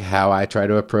sort of like how I try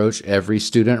to approach every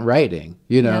student writing,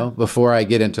 you know, before I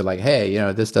get into like, hey, you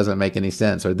know, this doesn't make any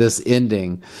sense, or this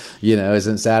ending, you know,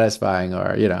 isn't satisfying,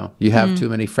 or, you know, you have too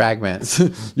many fragments.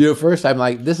 You know, first I'm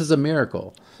like, this is a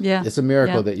miracle. Yeah. It's a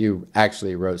miracle that you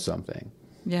actually wrote something.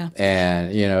 Yeah.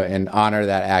 And, you know, and honor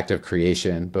that act of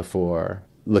creation before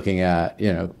looking at,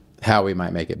 you know, how we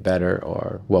might make it better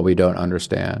or what we don't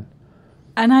understand.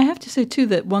 And I have to say, too,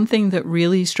 that one thing that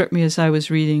really struck me as I was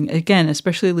reading, again,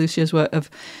 especially Lucia's work, of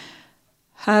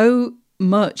how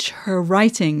much her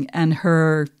writing and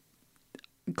her,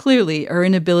 clearly, her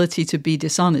inability to be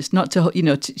dishonest, not to, you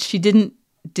know, she didn't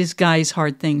disguise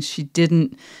hard things. She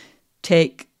didn't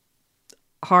take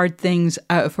hard things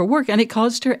out of her work, and it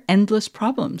caused her endless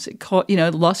problems. It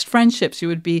lost friendships. She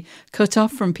would be cut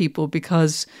off from people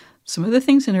because some of the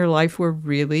things in her life were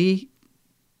really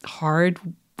hard,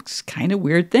 kind of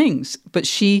weird things, but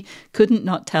she couldn't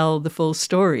not tell the full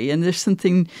story. And there's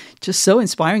something just so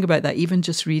inspiring about that, even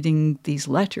just reading these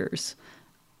letters.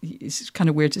 It's kind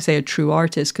of weird to say a true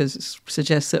artist because it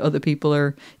suggests that other people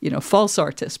are, you know, false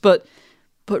artists. But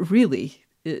really,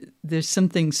 there's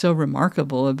something so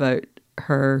remarkable about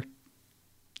her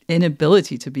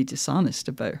inability to be dishonest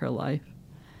about her life.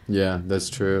 Yeah, that's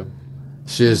true.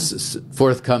 She's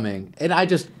forthcoming. And I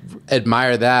just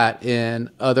admire that in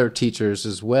other teachers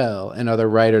as well, and other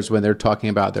writers when they're talking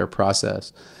about their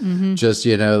process. Just,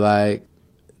 you know, like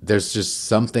there's just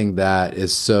something that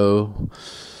is so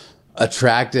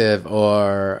attractive,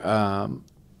 or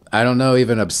I don't know,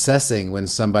 even obsessing when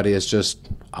somebody is just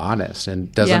honest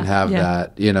and doesn't have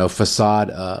that, you know, facade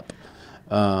up.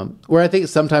 Where I think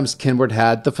sometimes Kenward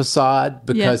had the facade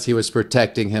because he was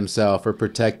protecting himself, or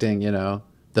protecting, you know,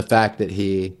 the fact that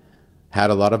he had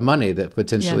a lot of money that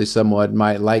potentially someone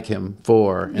might like him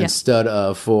for instead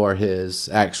of for his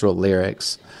actual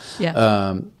lyrics.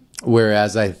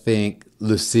 Whereas I think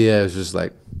Lucia is just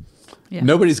like,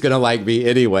 nobody's going to like me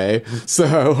anyway,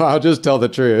 so I'll just tell the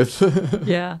truth.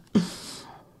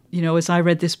 You know, as I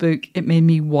read this book, it made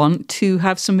me want to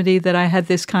have somebody that I had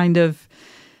this kind of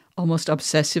almost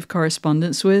obsessive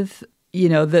correspondence with. You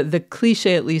know, the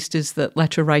cliche at least is that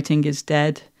letter writing is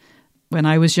dead. When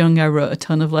I was young, I wrote a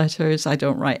ton of letters. I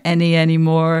don't write any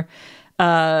anymore.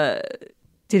 Did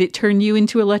it turn you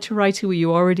into a letter writer? Were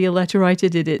you already a letter writer?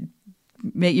 Did it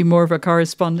make you more of a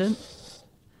correspondent?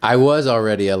 I was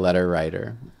already a letter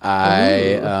writer.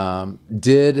 I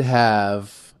did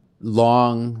have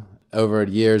long, over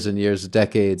years and years,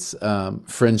 decades,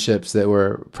 friendships that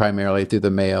were primarily through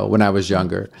the mail when I was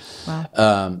younger.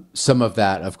 Wow. Some of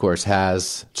that, of course,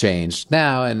 has changed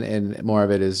now, and more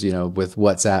of it is, you know, with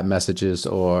WhatsApp messages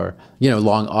or, you know,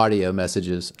 long audio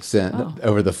messages sent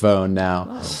over the phone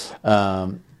now.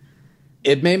 Wow.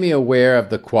 It made me aware of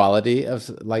the quality of,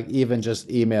 like, even just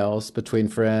emails between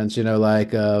friends, you know,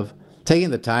 like of taking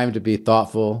the time to be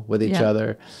thoughtful with each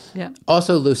other.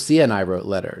 Also, Lucia and I wrote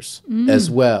letters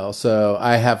as well. So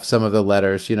I have some of the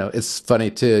letters, you know, it's funny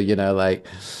too, you know, like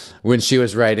when she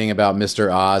was writing about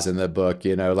Mr. Oz in the book,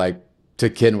 you know, like to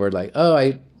Kenward, like, oh,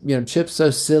 you know, Chip's so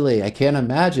silly. I can't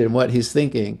imagine what he's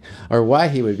thinking or why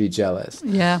he would be jealous.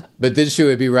 Yeah. But then she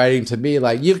would be writing to me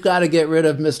like, you've got to get rid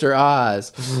of Mr.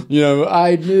 Oz. You know,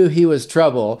 I knew he was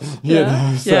trouble. You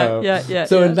know?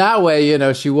 So in that way, you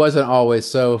know, she wasn't always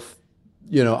so,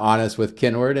 you know, honest with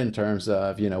Kenward in terms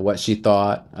of, you know, what she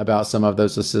thought about some of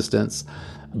those assistants.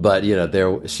 But, you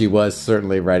know, she was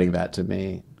certainly writing that to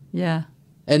me. Yeah.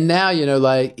 And now, you know,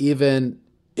 like even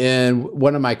in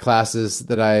one of my classes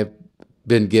that I've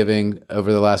been giving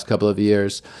over the last couple of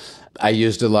years, I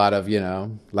used a lot of, you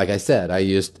know, like I said, I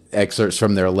used excerpts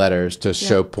from their letters to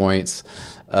show points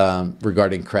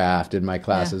regarding craft in my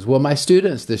classes. Well, my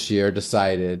students this year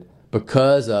decided,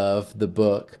 because of the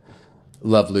book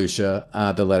Love, Lucia,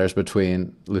 the letters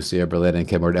between Lucia Berlin and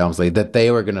Kenward Elmsley, that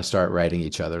they were going to start writing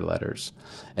each other letters.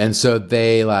 And so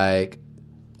they, like,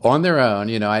 on their own,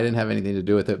 you know, I didn't have anything to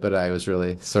do with it, but I was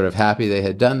really sort of happy they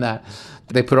had done that.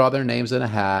 They put all their names in a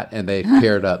hat and they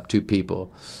paired up two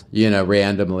people, you know,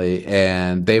 randomly.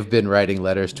 And they've been writing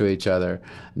letters to each other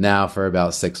now for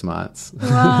about 6 months.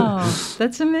 Wow,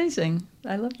 that's amazing.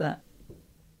 I love that.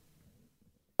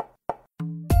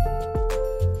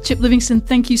 Chip Livingston,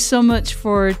 thank you so much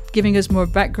for giving us more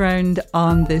background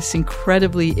on this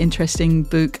incredibly interesting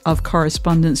book of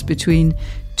correspondence between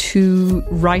two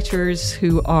writers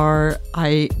who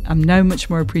I am now much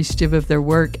more appreciative of their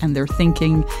work and their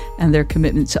thinking and their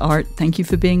commitment to art. Thank you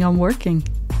for being on Working.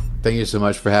 Thank you so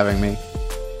much for having me.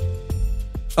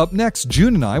 Up next,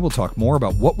 June and I will talk more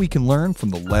about what we can learn from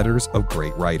the letters of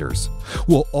great writers.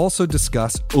 We'll also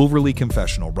discuss overly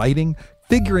confessional writing,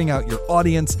 figuring out your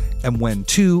audience, and when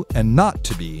to and not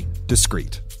to be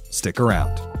discreet. Stick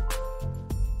around.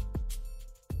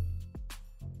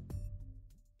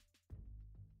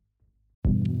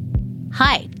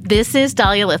 Hi, this is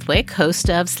Dahlia Lithwick, host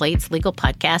of Slate's legal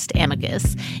podcast,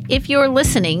 Amicus. If you're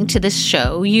listening to this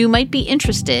show, you might be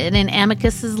interested in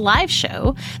Amicus's live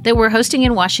show that we're hosting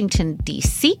in Washington,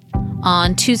 D.C.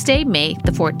 on Tuesday, May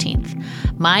the 14th.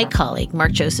 My colleague,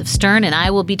 Mark Joseph Stern, and I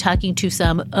will be talking to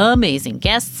some amazing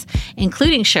guests,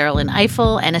 including Sherrilyn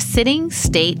Ifill and a sitting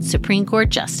state Supreme Court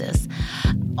justice,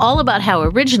 all about how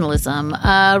originalism,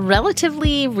 a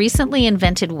relatively recently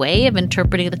invented way of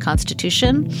interpreting the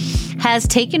Constitution, has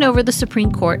taken over the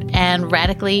Supreme Court and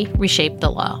radically reshaped the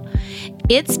law.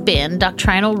 It's been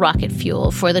doctrinal rocket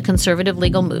fuel for the conservative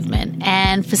legal movement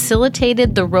and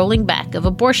facilitated the rolling back of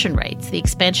abortion rights, the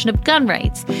expansion of gun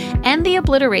rights, and the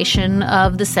obliteration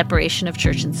of the separation of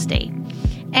church and state.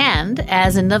 And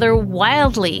as another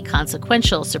wildly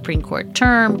consequential Supreme Court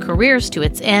term careers to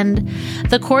its end,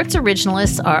 the court's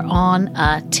originalists are on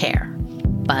a tear.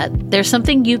 But there's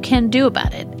something you can do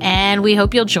about it, and we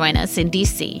hope you'll join us in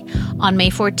D.C. on May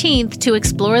 14th to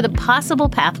explore the possible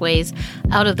pathways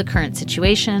out of the current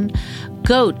situation.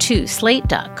 Go to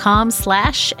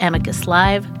slate.com/Amicus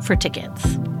Live for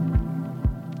tickets.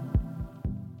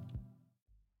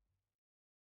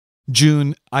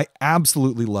 June, I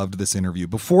absolutely loved this interview.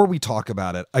 Before we talk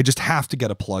about it, I just have to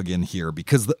get a plug in here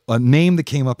because a name that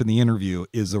came up in the interview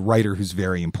is a writer who's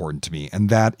very important to me, and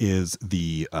that is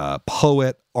the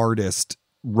poet, artist,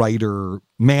 writer,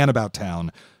 man about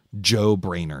town, Joe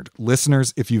Brainerd.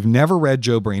 Listeners, if you've never read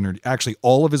Joe Brainerd, actually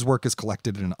all of his work is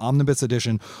collected in an omnibus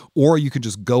edition, or you can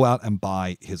just go out and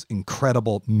buy his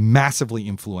incredible, massively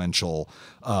influential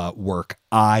work,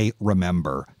 I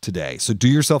Remember Today. So do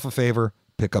yourself a favor,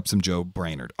 pick up some Joe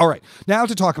Brainerd. All right, now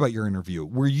to talk about your interview.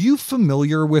 Were you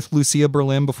familiar with Lucia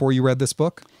Berlin before you read this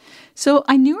book? So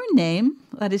I knew her name.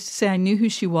 That is to say, I knew who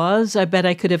she was. I bet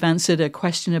I could have answered a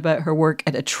question about her work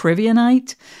at a trivia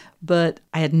night, but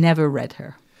I had never read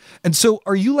her. And so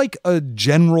are you like a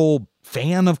general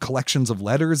fan of collections of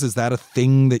letters? Is that a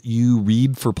thing that you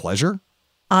read for pleasure?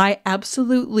 I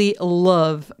absolutely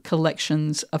love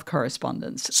collections of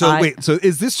correspondence. So so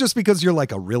is this just because you're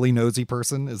like a really nosy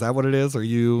person? Is that what it is? Are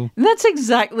you? That's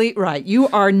exactly right. You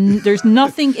are. There's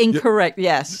nothing incorrect.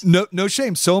 Yes. No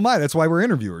shame. So am I. That's why we're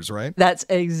interviewers, right? That's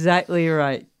exactly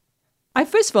right.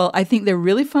 First of all, I think they're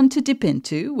really fun to dip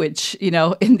into, which,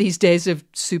 in these days of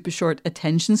super short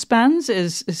attention spans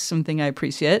is something I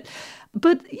appreciate.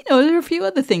 But, there are a few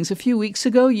other things. A few weeks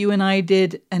ago, you and I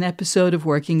did an episode of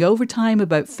Working Overtime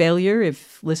about failure,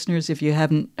 if you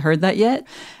haven't heard that yet.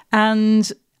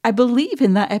 And I believe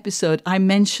in that episode, I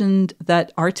mentioned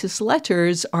that artists'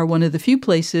 letters are one of the few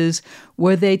places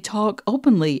where they talk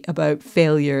openly about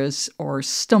failures or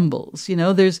stumbles.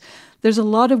 There's a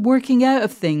lot of working out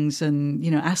of things and,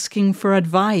 asking for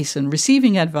advice and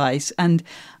receiving advice. And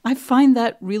I find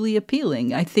that really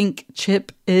appealing. I think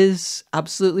Chip is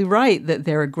absolutely right that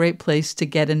they're a great place to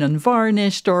get an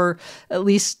unvarnished or at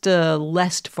least a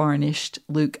less varnished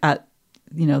look at,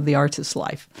 the artist's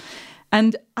life.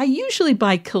 And I usually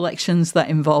buy collections that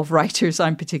involve writers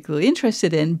I'm particularly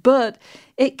interested in, but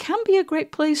it can be a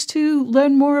great place to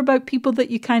learn more about people that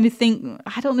you kind of think,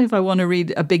 I don't know if I want to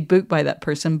read a big book by that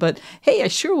person, but hey, I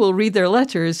sure will read their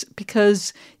letters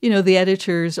because, the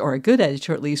editors, or a good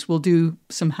editor at least, will do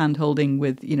some hand-holding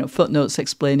with, footnotes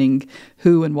explaining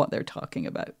who and what they're talking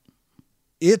about.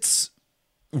 It's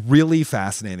really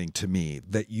fascinating to me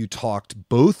that you talked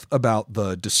both about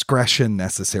the discretion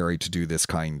necessary to do this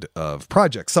kind of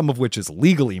project, some of which is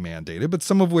legally mandated, but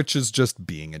some of which is just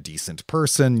being a decent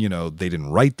person. They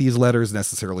didn't write these letters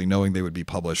necessarily knowing they would be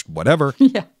published, whatever.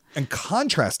 Yeah. And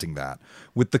contrasting that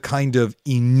with the kind of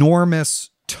enormous,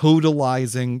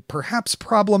 totalizing, perhaps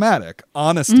problematic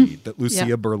honesty that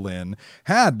Lucia Berlin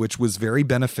had, which was very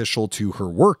beneficial to her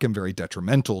work and very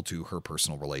detrimental to her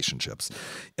personal relationships.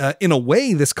 In a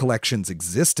way, this collection's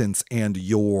existence and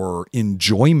your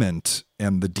enjoyment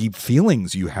and the deep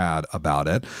feelings you had about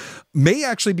it may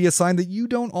actually be a sign that you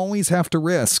don't always have to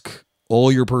risk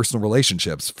all your personal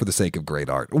relationships for the sake of great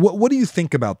art. What do you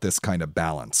think about this kind of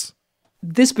balance?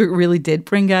 This book really did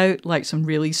bring out some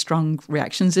really strong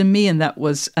reactions in me. And that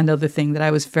was another thing that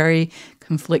I was very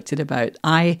conflicted about.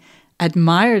 I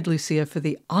admired Lucia for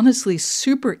the honestly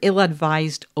super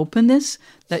ill-advised openness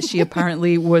that she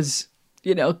apparently was,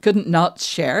 couldn't not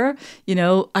share.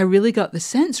 I really got the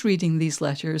sense reading these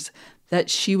letters that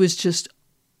she was just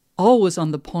always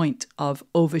on the point of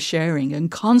oversharing and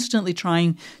constantly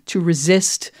trying to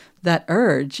resist that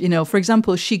urge. For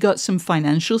example, she got some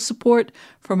financial support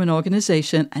from an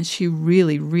organization and she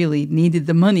really, really needed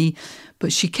the money.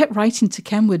 But she kept writing to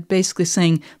Kenwood basically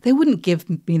saying they wouldn't give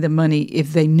me the money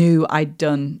if they knew I'd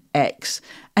done X.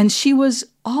 And she was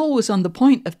always on the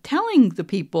point of telling the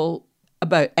people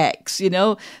about X,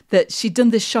 that she'd done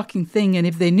this shocking thing. And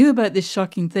if they knew about this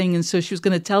shocking thing, and so she was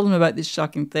going to tell them about this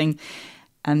shocking thing.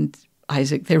 And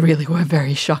Isaac, they really were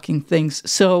very shocking things.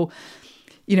 So,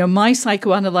 my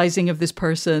psychoanalyzing of this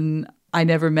person I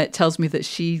never met tells me that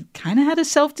she kind of had a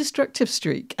self-destructive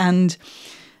streak. And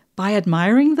by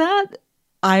admiring that,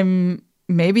 I'm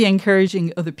maybe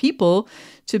encouraging other people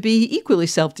to be equally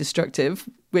self-destructive,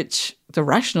 which the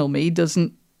rational me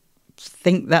doesn't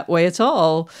think that way at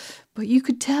all. But you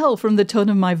could tell from the tone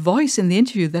of my voice in the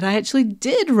interview that I actually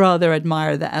did rather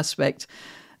admire the aspect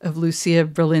of Lucia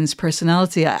Berlin's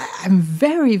personality. I'm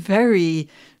very, very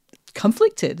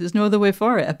conflicted. There's no other way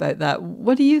for it about that.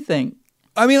 What do you think?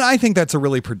 I mean, I think that's a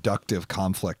really productive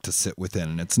conflict to sit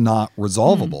within, and it's not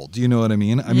resolvable. Do you know what I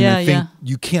mean? I think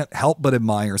you can't help but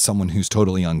admire someone who's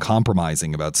totally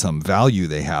uncompromising about some value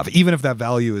they have, even if that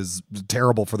value is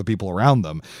terrible for the people around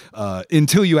them,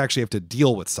 until you actually have to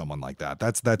deal with someone like that.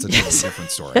 That's a totally different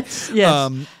story.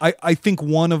 Yes. I think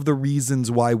one of the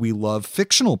reasons why we love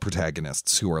fictional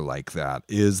protagonists who are like that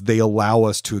is they allow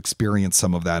us to experience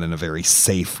some of that in a very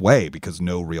safe way because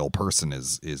no real person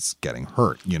is getting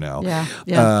hurt, Yeah.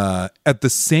 At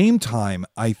the same time,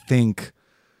 I think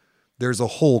there's a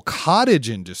whole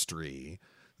cottage industry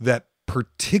that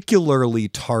particularly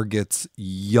targets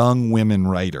young women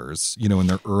writers, in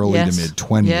their early to mid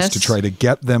 20s to try to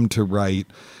get them to write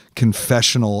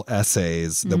confessional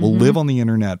essays that will live on the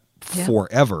internet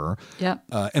forever.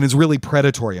 And it's really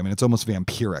predatory. I mean, it's almost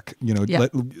vampiric.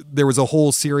 There was a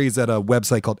whole series at a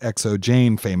website called XO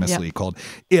Jane, famously called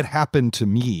It Happened to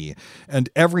Me. And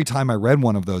every time I read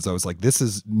one of those, I was like,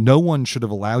 no one should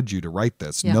have allowed you to write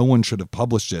this. No one should have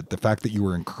published it. The fact that you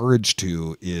were encouraged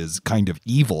to is kind of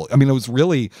evil. I mean, it was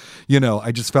really,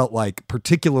 I just felt like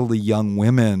particularly young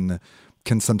women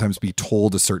can sometimes be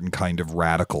told a certain kind of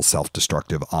radical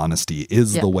self-destructive honesty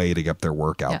is the way to get their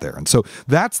work out there. And so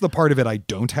that's the part of it I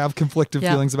don't have conflicted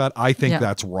feelings about. I think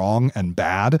that's wrong and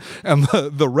bad. And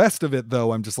the rest of it,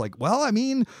 though, I'm just like, well, I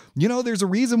mean, there's a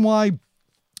reason why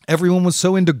everyone was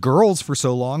so into Girls for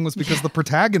so long was because the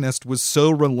protagonist was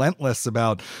so relentless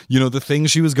about, the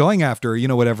things she was going after,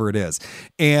 whatever it is.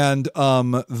 And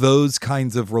those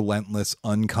kinds of relentless,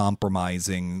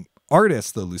 uncompromising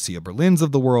artists, the Lucia Berlins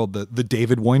of the world, the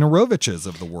David Wojnarowiczes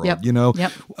of the world,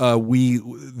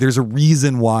 there's a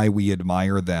reason why we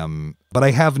admire them. But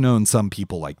I have known some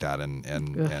people like that,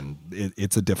 and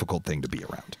it's a difficult thing to be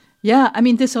around. Yeah, I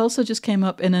mean, this also just came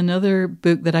up in another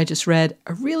book that I just read,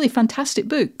 a really fantastic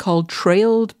book called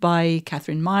Trailed by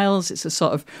Catherine Miles. It's a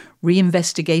sort of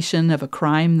reinvestigation of a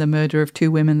crime, the murder of two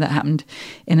women that happened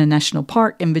in a national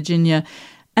park in Virginia.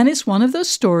 And it's one of those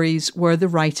stories where the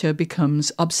writer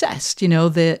becomes obsessed.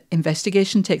 The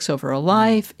investigation takes over her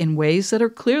life in ways that are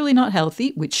clearly not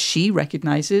healthy, which she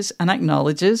recognizes and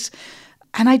acknowledges.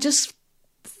 And I just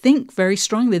think very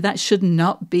strongly that should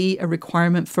not be a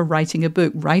requirement for writing a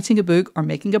book. Writing a book or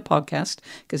making a podcast,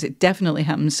 because it definitely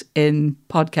happens in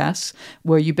podcasts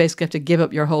where you basically have to give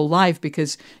up your whole life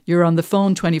because you're on the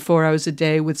phone 24 hours a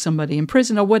day with somebody in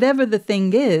prison or whatever the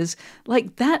thing is.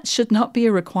 Like, that should not be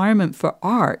a requirement for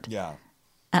art. Yeah.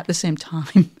 At the same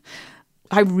time,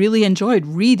 I really enjoyed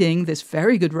reading this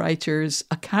very good writer's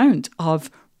account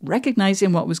of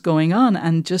recognizing what was going on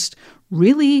and just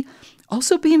really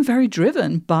also being very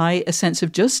driven by a sense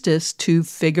of justice to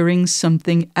figuring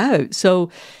something out.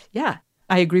 So, yeah,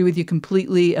 I agree with you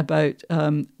completely about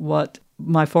what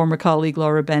my former colleague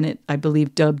Laura Bennett, I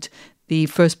believe, dubbed the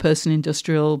first-person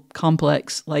industrial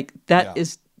complex. Like, that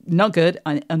is not good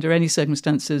under any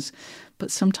circumstances,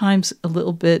 but sometimes a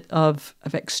little bit of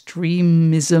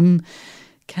extremism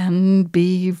can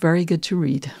be very good to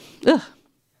read. Ugh.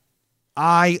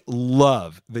 I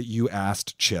love that you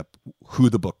asked Chip who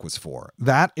the book was for?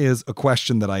 That is a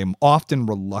question that I am often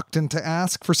reluctant to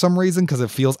ask for some reason because it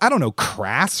feels, I don't know,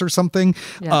 crass or something.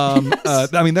 Yeah.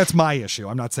 I mean, that's my issue.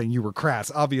 I'm not saying you were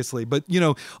crass, obviously, but, you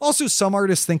know, also some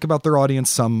artists think about their audience,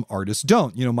 some artists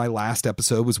don't. You know, my last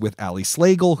episode was with Ali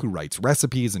Slagle, who writes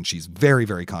recipes, and she's very,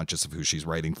 very conscious of who she's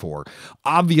writing for.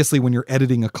 Obviously, when you're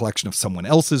editing a collection of someone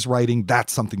else's writing,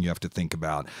 that's something you have to think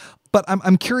about. But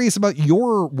I'm curious about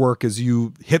your work as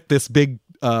you hit this big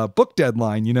book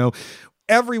deadline. You know,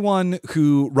 everyone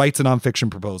who writes a nonfiction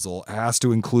proposal has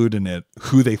to include in it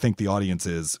who they think the audience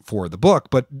is for the book.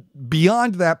 But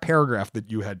beyond that paragraph that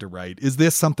you had to write, is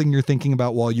this something you're thinking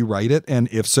about while you write it? And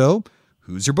if so,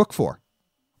 who's your book for?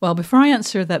 Well, before I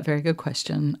answer that very good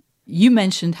question, you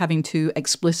mentioned having to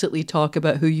explicitly talk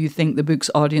about who you think the book's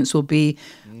audience will be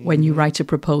when you write a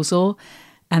proposal.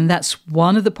 And that's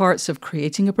one of the parts of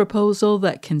creating a proposal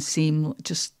that can seem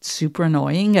just super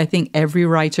annoying. I think every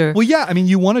writer... Well, yeah, I mean,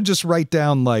 you want to just write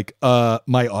down like,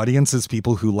 my audience is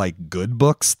people who like good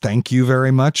books. Thank you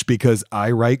very much, because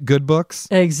I write good books.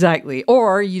 Exactly.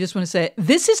 Or you just want to say,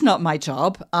 this is not my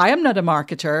job. I am not a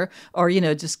marketer. Or, you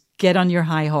know, just get on your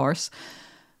high horse.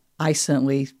 I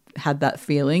certainly had that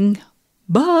feeling.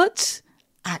 But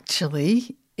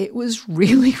actually, it was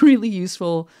really, really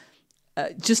useful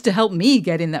just to help me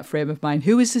get in that frame of mind.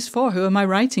 Who is this for? Who am I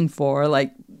writing for?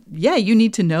 Like, yeah, you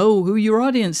need to know who your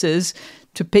audience is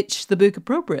to pitch the book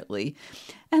appropriately.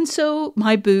 And so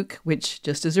my book, which,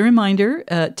 just as a reminder,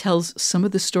 tells some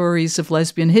of the stories of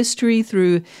lesbian history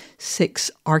through 6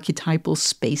 archetypal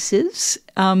spaces,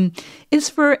 is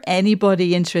for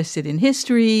anybody interested in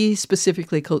history,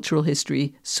 specifically cultural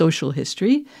history, social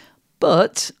history.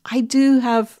 But I do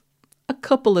have a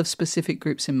couple of specific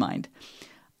groups in mind.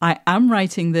 I am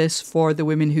writing this for the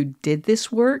women who did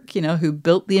this work, you know, who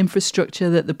built the infrastructure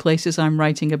that the places I'm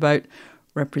writing about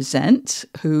represent,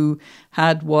 who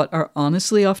had what are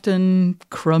honestly often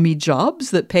crummy jobs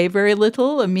that pay very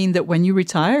little and mean that when you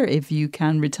retire, if you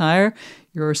can retire,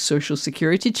 your social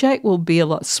security check will be a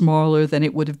lot smaller than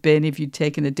it would have been if you'd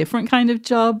taken a different kind of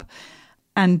job.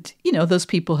 And, you know, those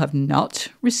people have not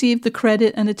received the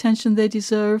credit and attention they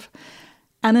deserve.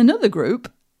 And another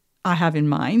group I have in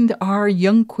mind are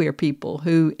young queer people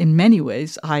who, in many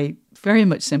ways, I very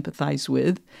much sympathize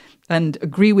with and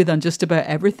agree with on just about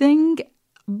everything,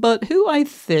 but who I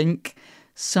think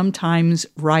sometimes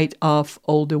write off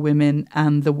older women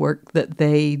and the work that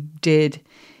they did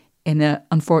in an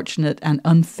unfortunate and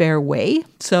unfair way.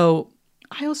 So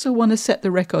I also want to set the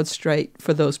record straight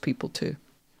for those people too.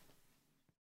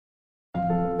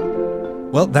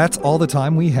 Well, that's all the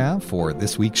time we have for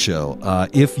this week's show.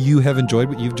 If you have enjoyed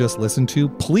what you've just listened to,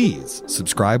 please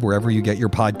subscribe wherever you get your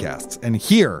podcasts. And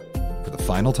here, for the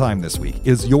final time this week,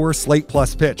 is your Slate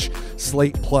Plus pitch.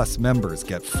 Slate Plus members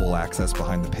get full access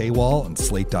behind the paywall on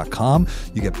Slate.com.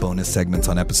 You get bonus segments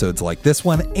on episodes like this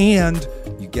one, and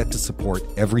you get to support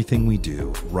everything we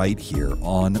do right here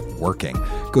on Working.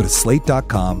 Go to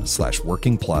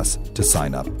Slate.com/Working Plus to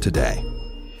sign up today.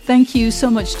 Thank you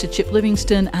so much to Chip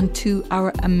Livingston and to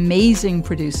our amazing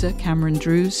producer, Cameron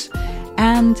Drews.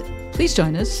 And please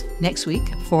join us next week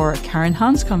for Karen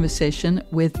Han's conversation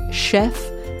with chef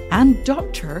and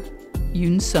Dr.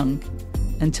 Yoon Sung.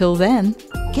 Until then,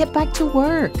 get back to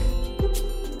work.